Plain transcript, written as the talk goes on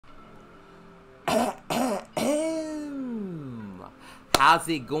How's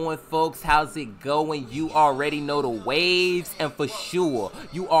it going, folks? How's it going? You already know the waves, and for sure,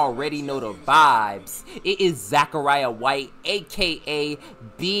 you already know the vibes. It is Zachariah White, aka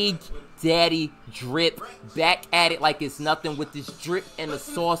Big Daddy Drip, back at it like it's nothing with this drip and the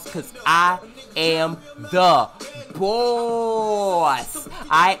sauce, cause I am the boss.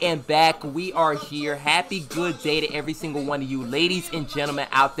 I am back. We are here. Happy good day to every single one of you ladies and gentlemen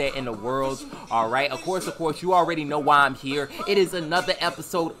out there in the world. All right, of course, you already know why I'm here. It is another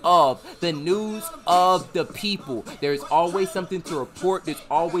episode of the news of the people. There's always something to report, there's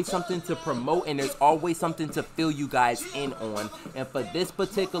always something to promote, and there's always something to fill you guys in on. And for this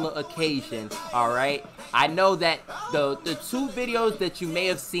particular occasion, all right, I know that the two videos that you may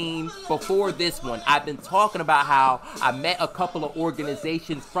have seen before this one, I've been talking about how I met a couple of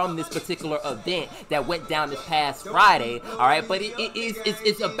organizations from this particular event that went down this past Friday, all right, but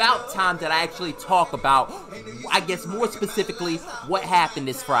it's about time that I actually talk about, I guess more specifically, what happened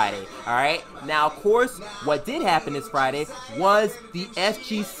this Friday, all right. Now, of course, what did happen this Friday was the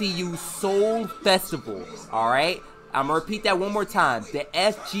FGCU Soul Festival, all right. I'm gonna repeat that one more time. The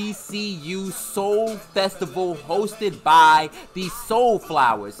FGCU Soul Festival hosted by the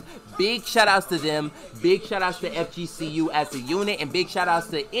Soulflowers. Big shout outs to them. Big shout outs to FGCU as a unit, and big shout outs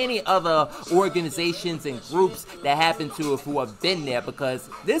to any other organizations and groups that happen to who have been there, because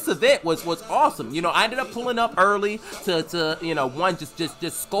this event was awesome. You know, I ended up pulling up early to you know, one, just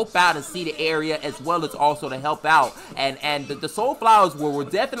scope out and see the area, as well as also to help out. And the Soulflowers were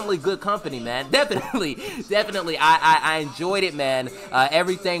definitely good company, man. Definitely. I enjoyed it, man.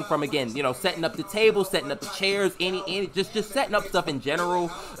 Everything from, again, you know, setting up the table, setting up the chairs, just setting up stuff in general,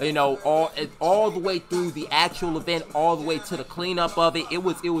 you know, all the way through the actual event, all the way to the cleanup of it. It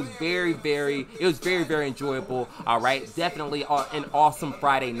was very enjoyable. All right, definitely an awesome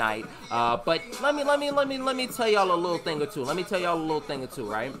Friday night. But let me tell y'all a little thing or two.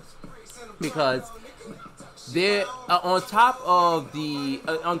 Right? Because there, on top of the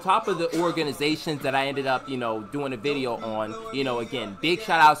organizations that I ended up, you know, doing a video on, you know, again, big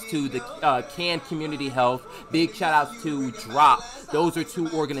shout outs to the CAN Community Health, big shout outs to Drop. Those are two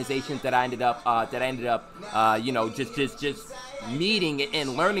organizations that I ended up, you know, just meeting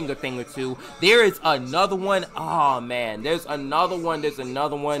and learning a thing or two. There is another one. Oh man, there's another one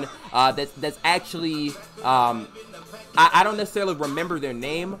that's actually, I don't necessarily remember their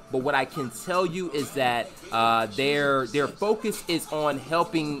name, but what I can tell you is that their focus is on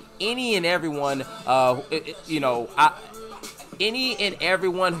helping any and everyone, you know, any and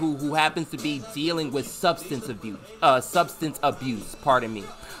everyone who happens to be dealing with substance abuse, pardon me.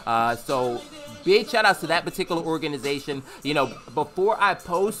 So big shout outs to that particular organization. You know, before I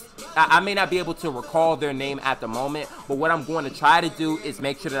post, I may not be able to recall their name at the moment, but what I'm going to try to do is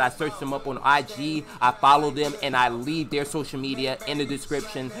make sure that I search them up on IG, I follow them, and I leave their social media in the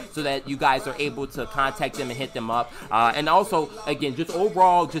description so that you guys are able to contact them and hit them up. And also, again, just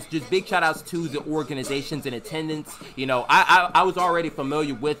overall, just big shout outs to the organizations in attendance. You know, I was already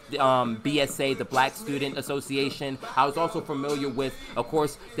familiar with BSA, the Black Student Association. I was also familiar with, of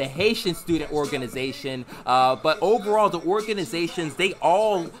course, the Haitian Student Organization, but overall the organizations, they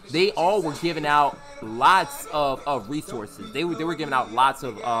all were giving out lots of resources. They were giving out lots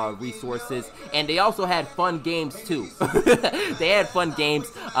of resources, and they also had fun games too. They had fun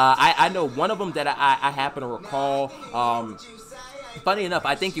games. I know one of them that I happen to recall. Funny enough,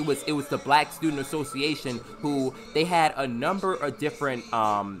 I think it was the Black Student Association, who they had a number of different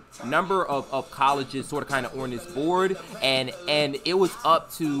number of colleges sort of kind of on this board, and it was up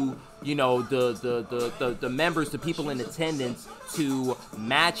to, you know, the members, the people in attendance, to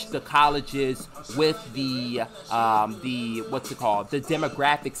match the colleges with the what's it called, the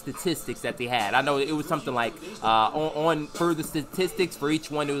demographic statistics that they had. I know it was something like on further statistics for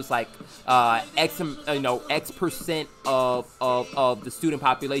each one, it was like X percent of the student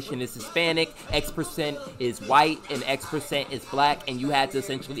population is Hispanic, X percent is white, and X percent is black, and you had to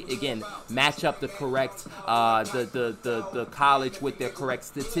essentially, again, match up the correct the college with their correct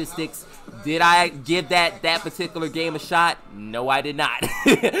statistics. Did I give that particular game a shot? No, I did not,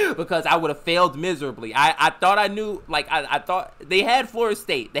 because I would have failed miserably. I thought I knew, like, I thought they had Florida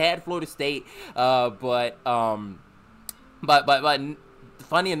State, but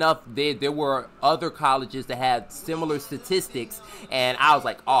funny enough, there were other colleges that had similar statistics, and I was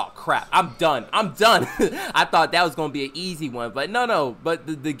like, oh crap, I'm done. I thought that was going to be an easy one, but no.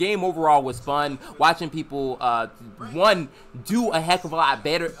 But the game overall was fun. Watching people, one, do a heck of a lot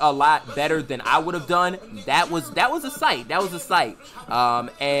better than I would have done. That was a sight.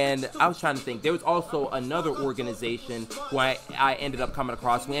 And I was trying to think. There was also another organization who I ended up coming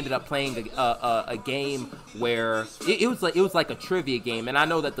across. We ended up playing a game where it was like a trivia game, and I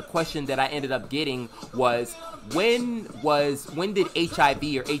know that the question that I ended up getting was when did HIV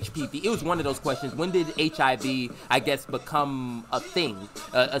or HPV, it was one of those questions, when did HIV, I guess, become a thing,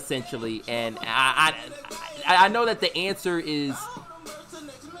 essentially, and I know that the answer is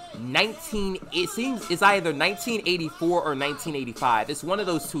it's either 1984 or 1985. It's one of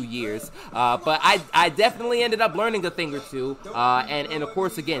those 2 years, but I definitely ended up learning a thing or two, and of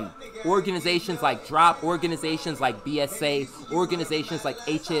course, again, organizations like DROP, organizations like BSA, organizations like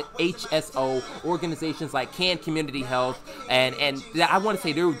HSO, organizations like CAN Community Health, and I want to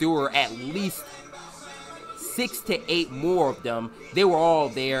say there were at least 6 to 8 more of them. They were all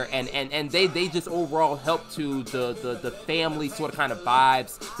there, and they just overall helped to the family sort of kind of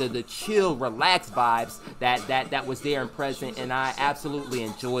vibes, the chill, relaxed vibes that was there and present, and I absolutely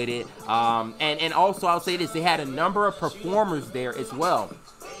enjoyed it. And also I'll say this, they had a number of performers there as well,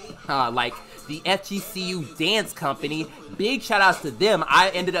 like the FGCU Dance Company. Big shout outs to them.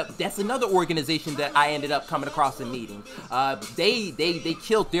 That's another organization that I ended up coming across and meeting. They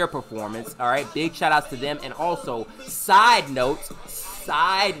killed their performance. All right, big shout outs to them. And also, side notes,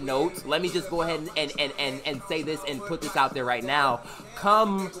 let me just go ahead and say this and put this out there right now.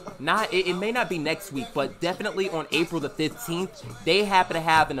 It may not be next week, but definitely on April the 15th, they happen to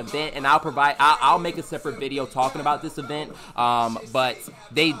have an event, and I'll make a separate video talking about this event, but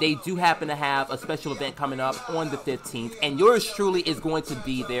they do happen to have a special event coming up on the 15th, and yours truly is going to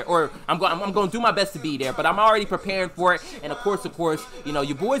be there, or I'm going to do my best to be there, but I'm already preparing for it, and of course, you know,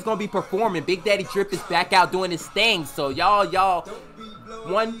 your boy's going to be performing. Big Daddy Drip is back out doing his thing, so y'all,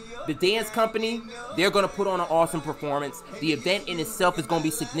 the dance company, they're going to put on an awesome performance. The event in itself is going to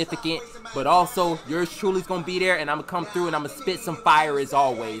be significant, but also yours truly is going to be there, and I'm going to come through and I'm going to spit some fire as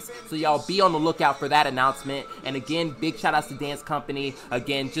always. So y'all be on the lookout for that announcement. And again, big shout outs to dance company,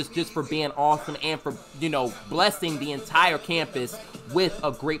 again, just for being awesome and for, you know, blessing the entire campus with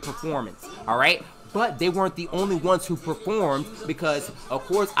a great performance. All right. But they weren't the only ones who performed, because, of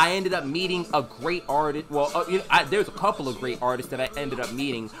course, I ended up meeting a great artist. Well, there's a couple of great artists that I ended up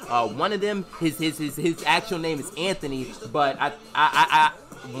meeting. One of them, his actual name is Anthony, but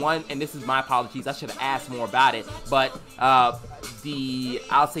and this is my apologies, I should have asked more about it, but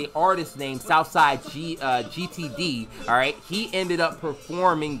I'll say artist name, Southside GTD, all right, he ended up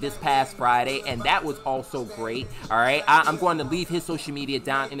performing this past Friday, and that was also great. All right, I'm going to leave his social media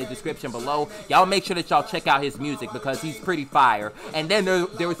down in the description below. Y'all make sure that y'all check out his music, because he's pretty fire. And then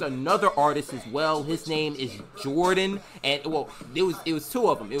there was another artist as well. His name is Jordan, and well, it was two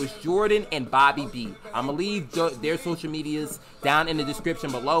of them. It was Jordan and Bobby B. I'm gonna leave their social medias down in the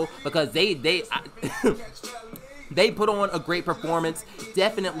description below, because they put on a great performance,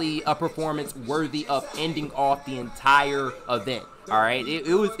 definitely a performance worthy of ending off the entire event. All right,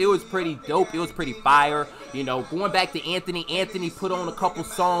 it was pretty dope. It was pretty fire. You know, going back to Anthony put on a couple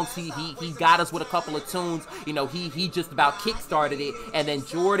songs. He got us with a couple of tunes. You know, he just about kickstarted it. And then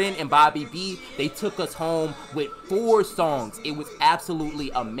Jordan and Bobby B, they took us home with 4 songs. It was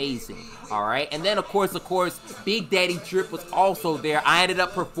absolutely amazing. All right, and then of course, Big Daddy Drip was also there. I ended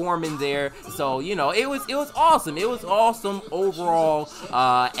up performing there, so you know, it was awesome. It was awesome overall.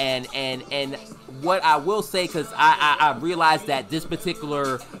 And what I will say, because I realized that this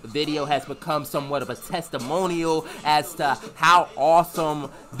particular video has become somewhat of a testimonial as to how awesome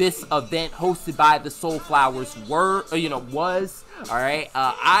this event hosted by the Soulflowers was. All right,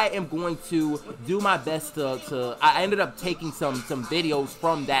 I am going to do my best I ended up taking some videos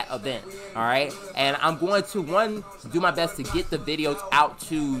from that event. All right, and I'm going to do my best to get the videos out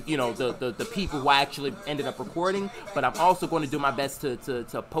to, you know, the people who I actually ended up recording, but I'm also going to do my best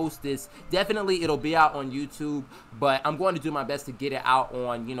to post this. Definitely it'll be out on YouTube, but I'm going to do my best to get it out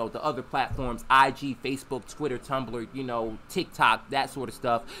on, you know, the other platforms, IG, Facebook, Twitter, Tumblr, you know, TikTok, that sort of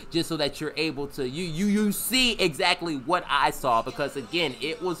stuff, just so that you're able to you see exactly what I saw. because again,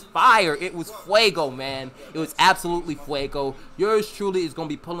 it was fire. It was fuego, man. It was absolutely fuego. Yours truly is going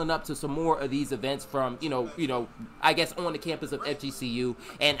to be pulling up to some more of these events from, you know, I guess on the campus of FGCU.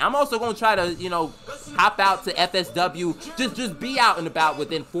 And I'm also going to try to, you know, hop out to FSW, just be out and about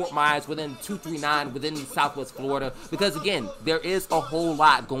within Fort Myers, within 239, within Southwest Florida, because again, there is a whole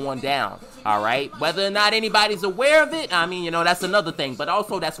lot going down. All right, whether or not anybody's aware of it, I mean, you know, that's another thing, but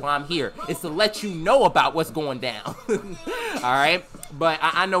also that's why I'm here, is to let you know about what's going down. All right, but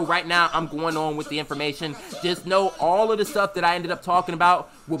I know right now I'm going on with the information. Just know all of the stuff that I ended up talking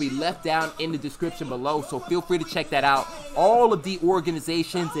about will be left down in the description below, so feel free to check that out. All of the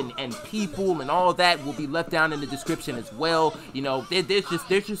organizations and people and all of that will be left down in the description as well. You know, there's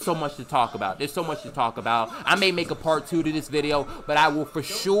just so much to talk about. There's so much to talk about. I may make a part 2 to this video, but I will for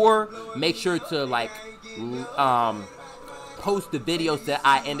sure make sure to like post the videos that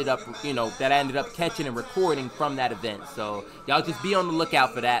I ended up, you know, catching and recording from that event. So y'all just be on the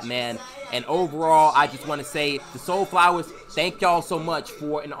lookout for that, man. And overall, I just want to say the Soulflowers, thank y'all so much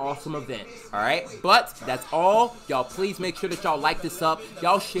for an awesome event. All right, but that's all. Y'all please make sure that y'all like this up.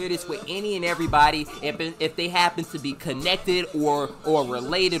 Y'all share this with any and everybody if they happen to be connected or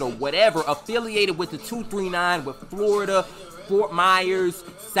related or whatever, affiliated with the 239, with Florida, Fort Myers,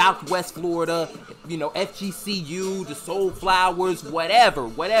 Southwest Florida, you know, FGCU, the Soulflowers,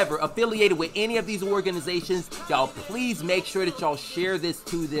 whatever, affiliated with any of these organizations. Y'all please make sure that y'all share this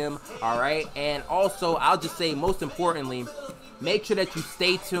to them, all right? And also, I'll just say, most importantly, make sure that you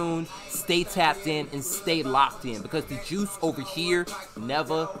stay tuned, stay tapped in, and stay locked in, because the juice over here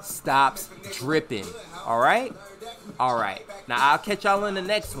never stops dripping, all right? All right, now I'll catch y'all in the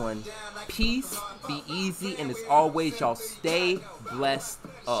next one. Peace, be easy, and as always, y'all stay blessed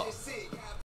up.